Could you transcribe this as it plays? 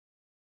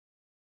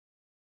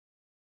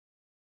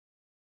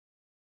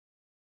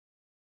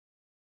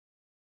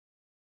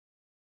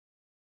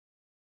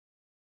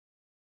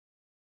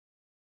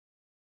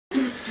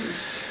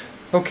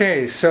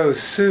Okay, so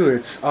Sue,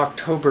 it's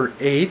October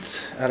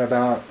 8th at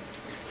about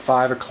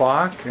 5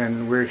 o'clock,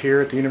 and we're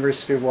here at the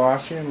University of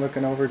Washington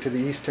looking over to the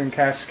Eastern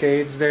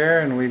Cascades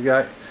there, and we've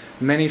got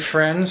many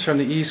friends from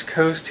the East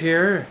Coast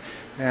here,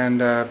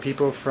 and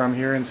people from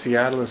here in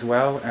Seattle as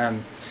well,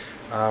 and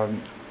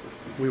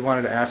we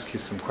wanted to ask you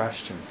some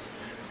questions.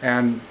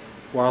 And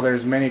while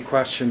there's many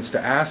questions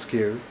to ask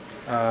you,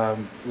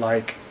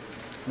 like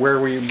where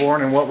were you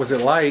born and what was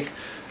it like,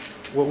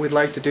 what we'd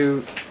like to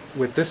do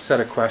with this set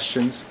of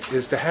questions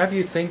is to have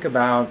you think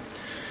about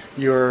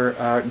your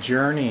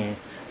journey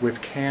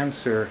with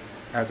cancer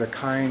as a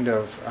kind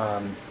of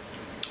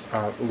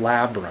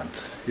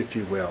labyrinth, if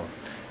you will.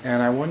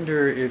 And I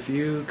wonder if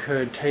you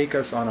could take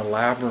us on a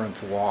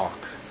labyrinth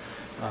walk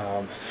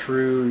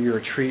through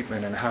your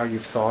treatment and how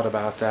you've thought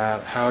about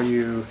that, how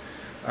you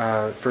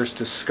first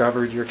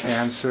discovered your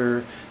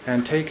cancer,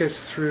 and take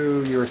us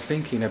through your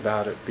thinking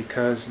about it,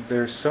 because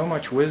there's so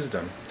much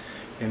wisdom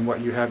in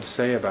what you have to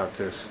say about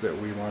this that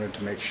we wanted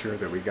to make sure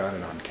that we got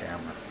it on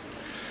camera.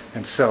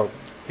 And so,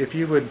 if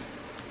you would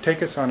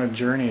take us on a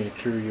journey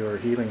through your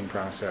healing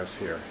process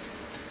here,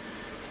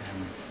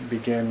 and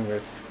begin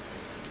with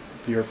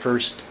your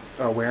first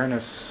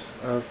awareness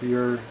of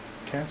your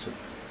cancer.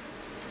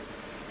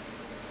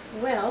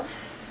 Well,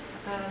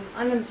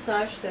 I'm a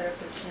massage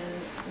therapist,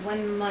 and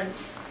 1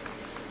 month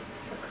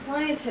a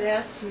client had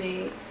asked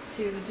me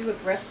to do a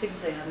breast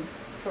exam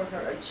for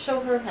her,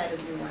 show her how to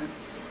do one.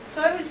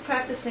 So I was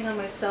practicing on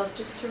myself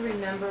just to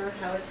remember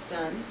how it's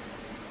done.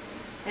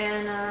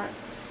 And,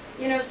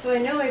 so I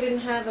know I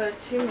didn't have a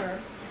tumor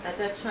at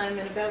that time,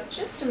 and about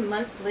just a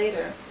month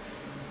later,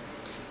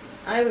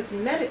 I was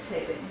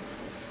meditating.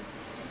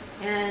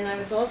 And I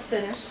was all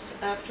finished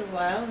after a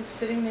while, and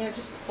sitting there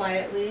just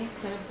quietly,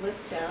 kind of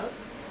blissed out.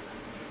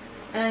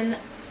 And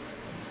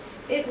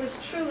it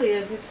was truly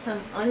as if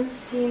some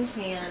unseen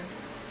hand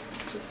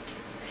just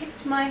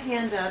picked my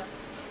hand up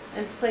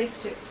and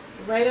placed it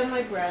right on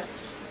my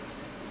breast,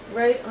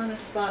 right on a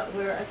spot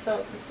where I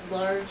felt this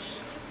large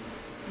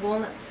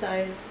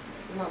walnut-sized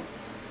lump.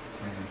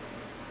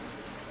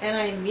 Mm-hmm. And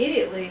I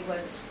immediately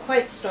was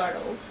quite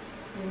startled,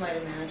 you might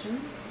imagine.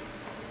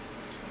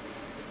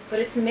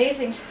 But it's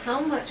amazing how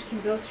much can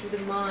go through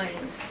the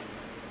mind,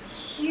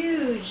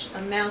 huge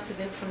amounts of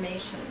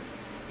information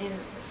in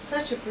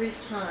such a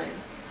brief time.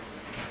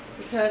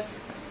 Because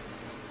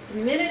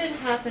the minute it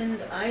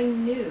happened, I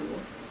knew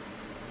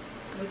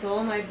with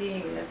all my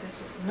being that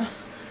this was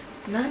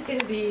not going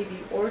to be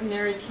the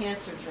ordinary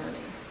cancer journey.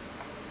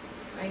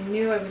 I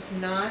knew I was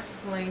not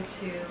going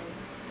to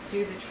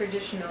do the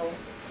traditional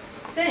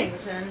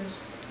things, and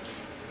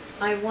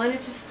I wanted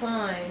to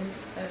find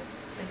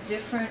a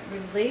different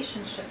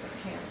relationship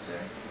with cancer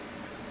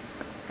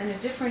and a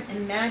different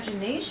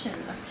imagination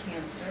of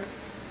cancer,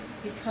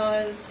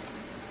 because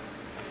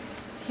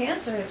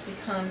cancer has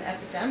become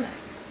epidemic.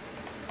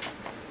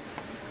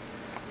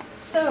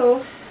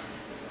 So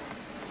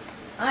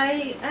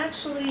I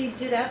actually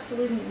did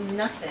absolutely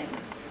nothing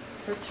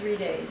for 3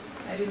 days.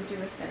 I didn't do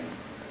a thing.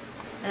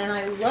 And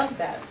I love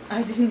that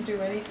I didn't do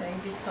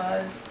anything,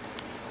 because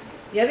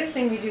the other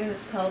thing we do in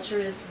this culture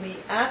is we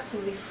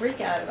absolutely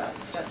freak out about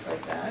stuff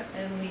like that,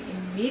 and we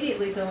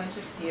immediately go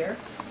into fear,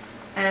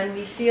 and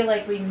we feel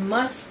like we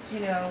must,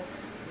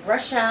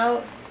 rush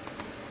out,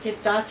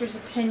 get doctors'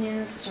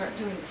 opinions, start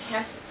doing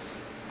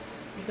tests.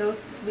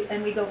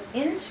 We go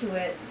into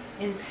it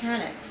in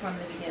panic from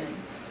the beginning.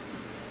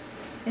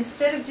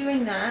 Instead of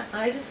doing that,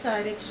 I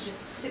decided to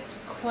just sit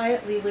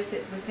quietly with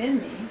it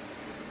within me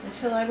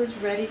until I was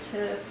ready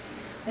to,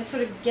 I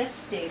sort of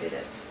gestated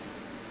it,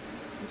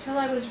 until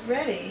I was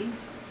ready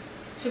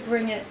to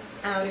bring it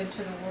out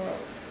into the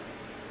world.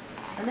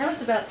 And that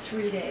was about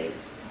 3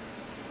 days.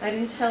 I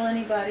didn't tell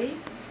anybody.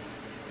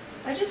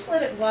 I just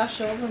let it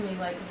wash over me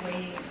like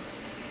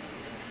waves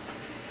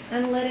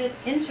and let it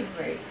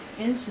integrate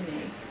into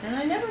me. And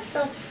I never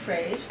felt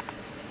afraid,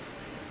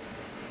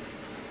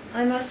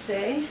 I must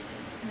say.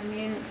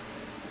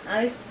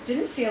 I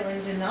didn't feel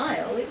in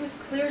denial. It was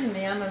clear to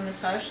me. I'm a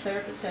massage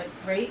therapist, I have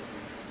great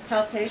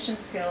palpation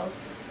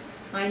skills.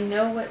 I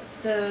know what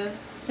the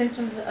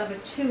symptoms of a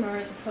tumor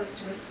as opposed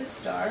to a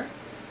cyst are,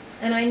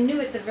 and I knew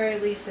at the very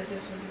least that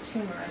this was a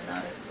tumor and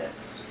not a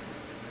cyst.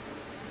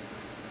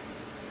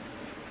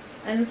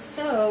 And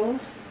so,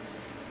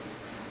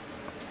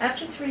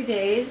 after 3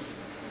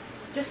 days,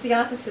 just the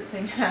opposite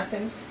thing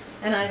happened,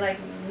 and I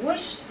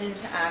whooshed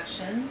into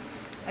action.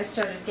 I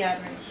started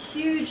gathering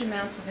huge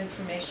amounts of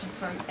information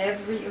from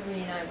every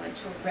arena. I went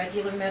to a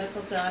regular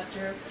medical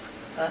doctor,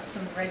 got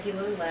some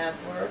regular lab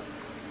work.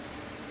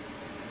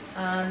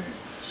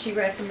 She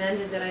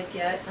recommended that I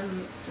get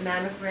a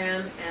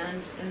mammogram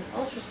and an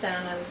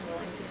ultrasound. I was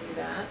willing to do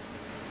that.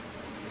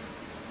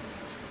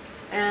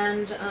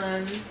 And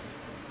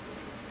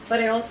but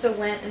I also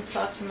went and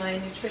talked to my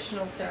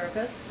nutritional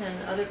therapist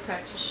and other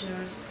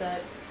practitioners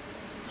that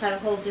had a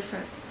whole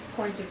different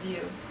point of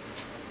view.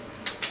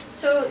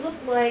 So it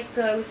looked like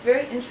it was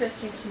very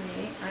interesting to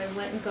me. I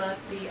went and got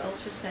the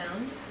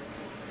ultrasound,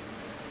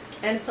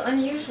 And it's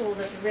unusual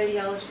that the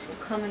radiologist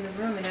will come in the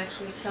room and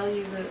actually tell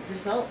you the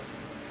results.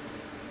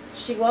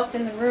 she walked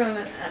in the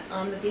room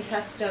on the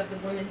behest of the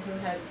woman who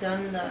had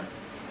done the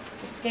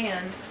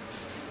scan,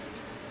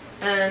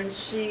 and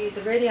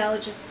the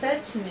radiologist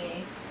said to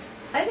me,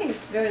 "I think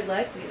it's very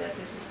likely that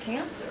this is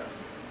cancer.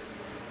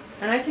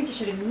 And I think you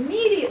should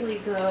immediately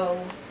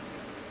go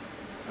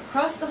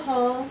across the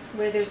hall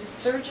where there's a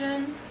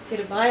surgeon, get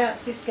a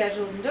biopsy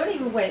scheduled, and don't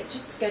even wait,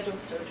 just schedule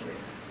surgery."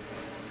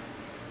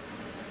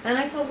 And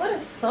I thought, what a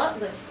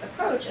thoughtless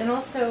approach. And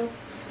also,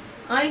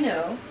 I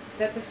know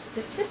that the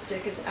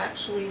statistic is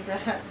actually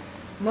that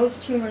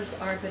most tumors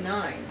are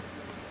benign.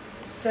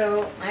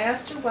 So I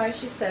asked her why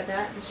she said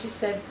that, and she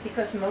said,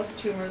 because most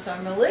tumors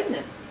are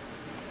malignant.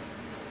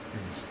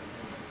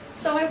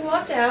 So I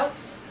walked out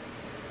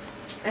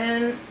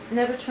and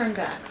never turned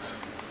back,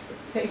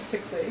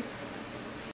 basically.